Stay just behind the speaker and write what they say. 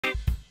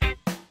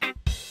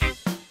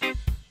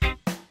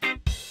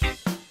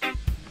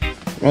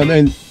Right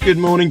then, good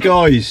morning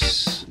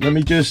guys. Let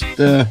me just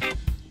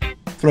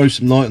throw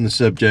some light on the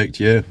subject,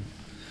 yeah,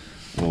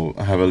 or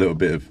have a little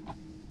bit of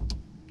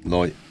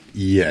light.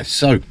 Yeah,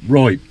 so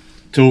right,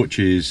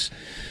 torches.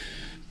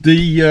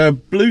 The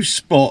blue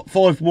spot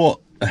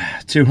 5-watt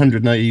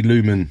 280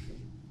 lumen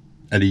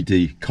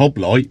LED COB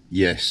light.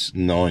 Yes,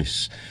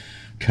 nice.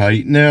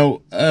 Okay, now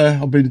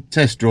I've been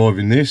test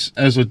driving this,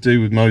 as I do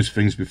with most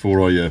things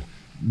before I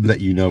let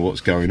you know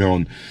what's going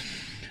on.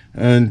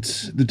 And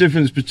the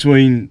difference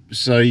between,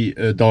 say,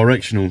 a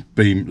directional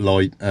beam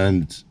light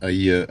and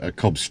a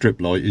COB strip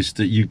light is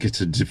that you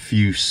get a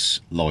diffuse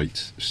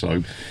light.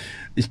 So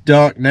it's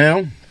dark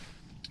now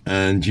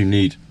and you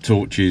need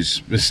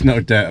torches. There's no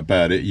doubt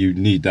about it. You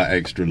need that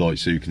extra light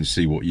so you can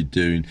see what you're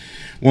doing.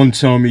 One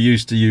time we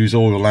used to use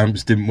oil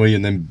lamps, didn't we,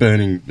 and then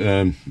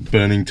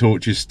burning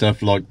torches,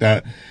 stuff like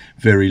that.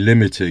 Very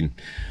limiting.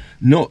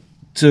 Not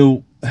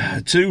till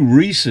too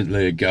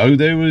recently ago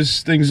there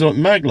was things like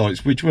mag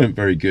lights, which weren't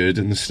very good,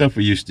 and the stuff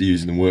we used to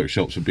use in the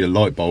workshops would be a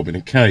light bulb in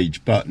a cage.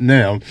 But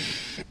now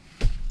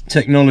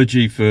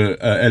technology for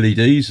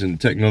LEDs and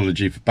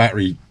technology for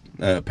battery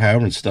power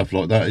and stuff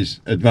like that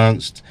is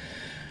advanced.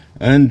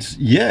 And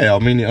yeah, I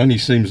mean, it only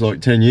seems like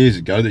 10 years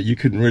ago that you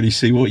couldn't really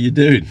see what you're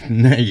doing.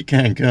 Now you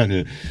can, can't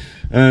you?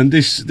 And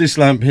this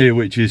lamp here,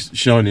 which is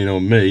shining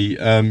on me,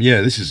 yeah,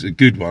 this is a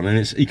good one, and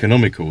it's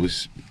economical.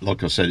 It's,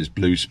 like I said, it's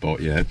blue spot,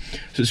 yeah.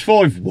 So it's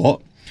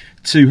 5-watt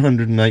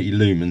 280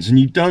 lumens, and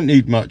you don't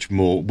need much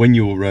more when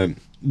you're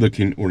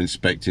looking or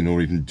inspecting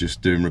or even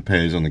just doing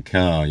repairs on the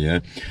car,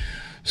 yeah.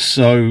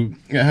 So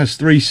it has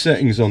 3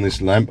 settings on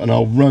this lamp, and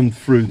I'll run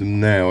through them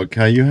now.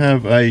 Okay, you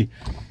have a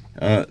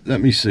let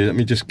me see, let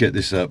me just get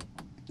this up.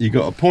 You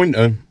got a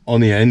pointer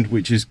on the end,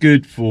 which is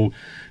good for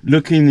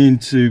looking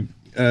into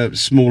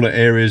smaller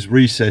areas,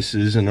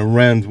 recesses, and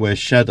around where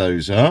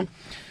shadows are.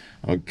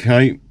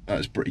 Okay,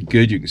 that's pretty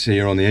good. You can see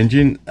here on the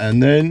engine.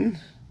 And then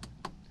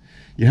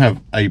you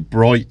have a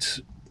bright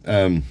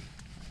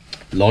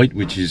light,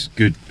 which is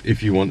good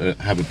if you want to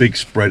have a big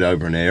spread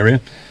over an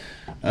area.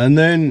 And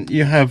then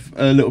you have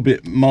a little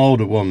bit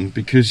milder one,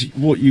 because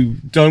what you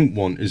don't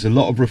want is a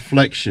lot of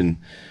reflection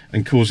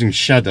and causing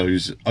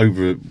shadows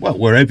over, well,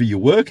 wherever you're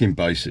working,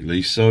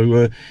 basically.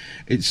 So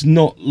it's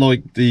not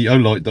like the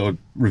O-Light that I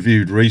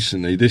reviewed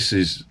recently. This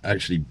is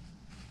actually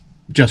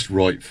just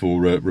right for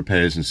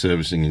repairs and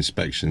servicing,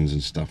 inspections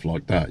and stuff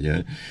like that,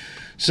 yeah.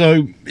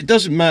 So it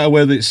doesn't matter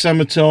whether it's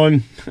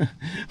summertime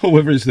or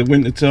whether it's the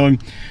winter time,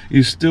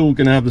 you're still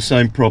going to have the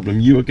same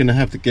problem. You are going to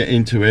have to get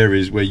into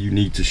areas where you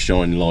need to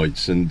shine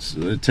lights, and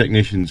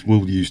technicians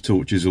will use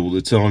torches all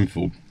the time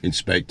for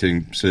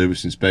inspecting,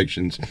 service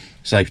inspections,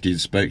 safety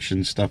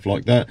inspections, stuff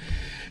like that.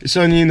 It's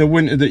only in the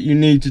winter that you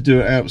need to do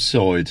it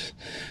outside.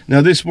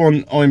 Now this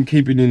one I'm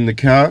keeping in the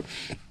car.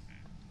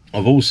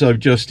 I've also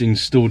just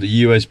installed a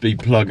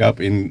USB plug up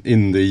in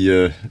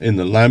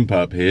the lamp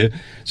up here,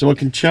 so I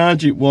can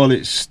charge it while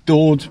it's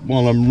stored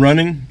while I'm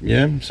running.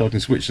 Yeah, so I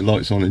can switch the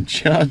lights on and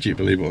charge it,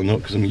 believe it or not,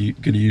 because I'm going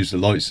to use the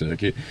light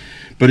circuit.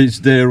 But it's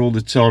there all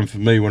the time for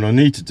me when I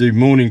need to do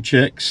morning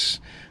checks,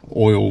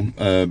 oil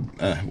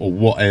or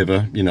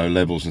whatever, you know,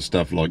 levels and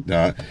stuff like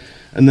that.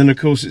 And then of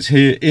course it's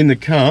here in the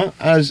car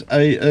as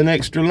an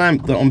extra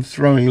lamp that I'm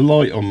throwing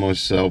light on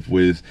myself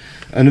with.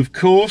 And of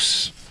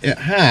course it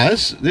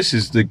has, this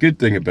is the good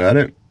thing about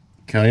it,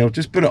 okay, I'll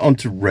just put it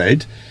onto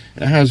red.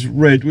 It has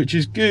red, which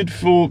is good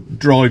for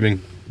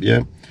driving,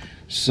 yeah.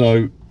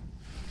 So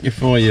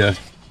if I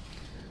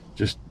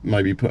just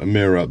maybe put a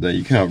mirror up there,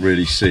 you can't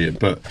really see it,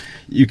 but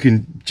you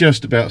can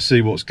just about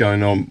see what's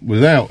going on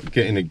without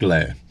getting a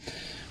glare.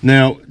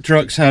 Now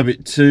trucks have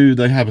it too.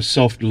 They have a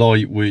soft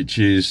light, which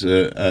is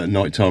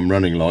nighttime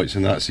running lights,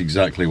 and that's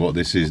exactly what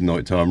this is,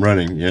 nighttime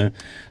running, yeah.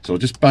 So I'll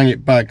just bang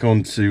it back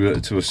onto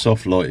to a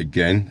soft light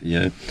again,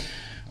 yeah.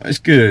 It's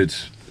good.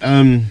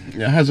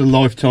 It has a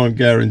lifetime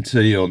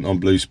guarantee on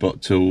Blue Spot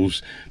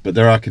tools, but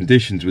there are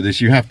conditions with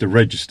this. You have to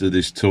register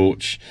this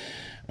torch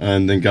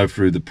and then go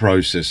through the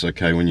process,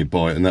 okay, when you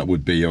buy it, and that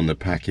would be on the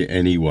packet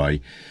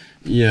anyway.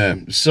 Yeah,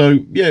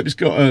 so yeah, it's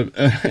got a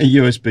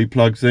USB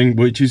plug thing,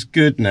 which is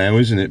good now,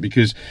 isn't it?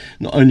 Because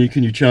not only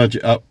can you charge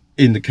it up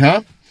in the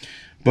car,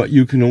 but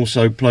you can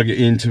also plug it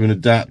into an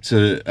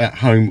adapter at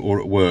home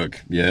or at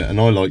work. Yeah, and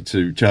I like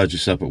to charge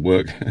this up at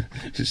work.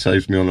 It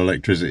saves me on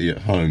electricity at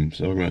home.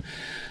 So I'm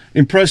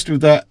impressed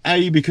with that.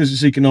 A, because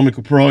it's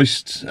economical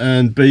priced,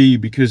 and B,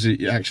 because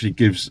it actually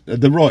gives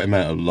the right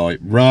amount of light,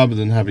 rather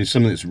than having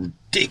something that's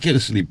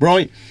ridiculously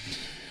bright,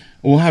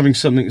 or having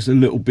something that's a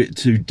little bit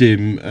too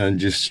dim and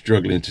just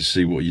struggling to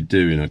see what you're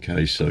doing.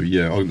 Okay, so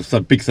yeah,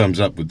 big thumbs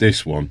up with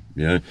this one,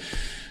 yeah.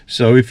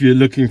 So if you're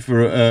looking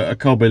for a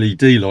COB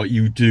LED light,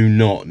 you do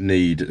not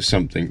need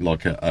something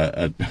like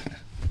a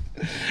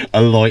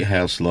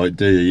lighthouse light,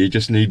 do you? You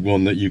just need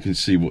one that you can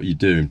see what you're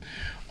doing.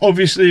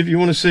 Obviously, if you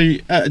want to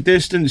see at a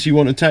distance, you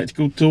want a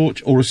tactical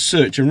torch or a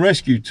search and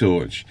rescue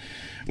torch.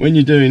 When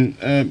you're doing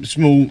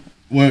small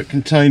work,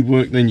 contained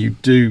work, then you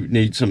do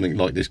need something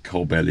like this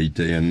COB LED,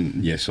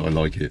 and yes, I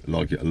like it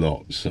a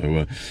lot.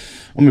 So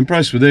I'm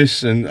impressed with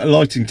this, and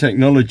lighting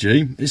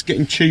technology is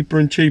getting cheaper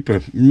and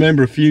cheaper.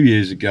 Remember a few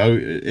years ago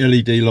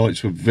LED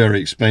lights were very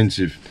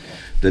expensive.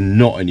 They're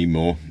not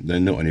anymore. They're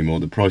not anymore.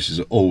 The prices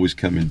are always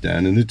coming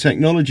down, and the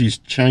technology is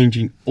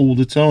changing all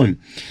the time.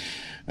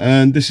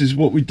 And this is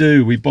what we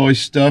do. We buy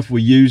stuff,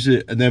 we use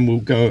it, and then we'll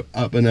go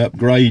up and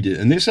upgrade it.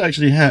 And this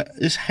actually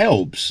this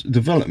helps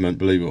development,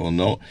 believe it or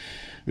not,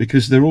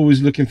 because they're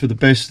always looking for the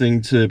best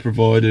thing to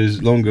provide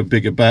us: longer,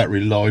 bigger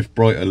battery life,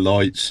 brighter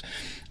lights,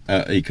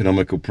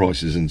 economical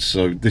prices. And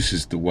so this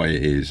is the way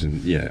it is.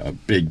 And yeah, a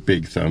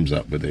big thumbs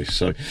up with this.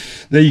 So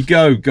there you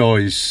go,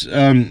 guys.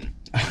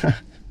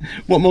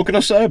 What more can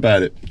I say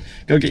about it?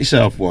 Go get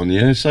yourself one,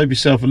 yeah? Save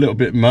yourself a little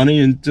bit of money,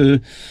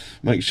 and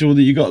make sure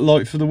that you got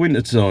light for the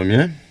winter time,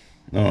 yeah?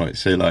 All right,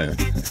 see you later.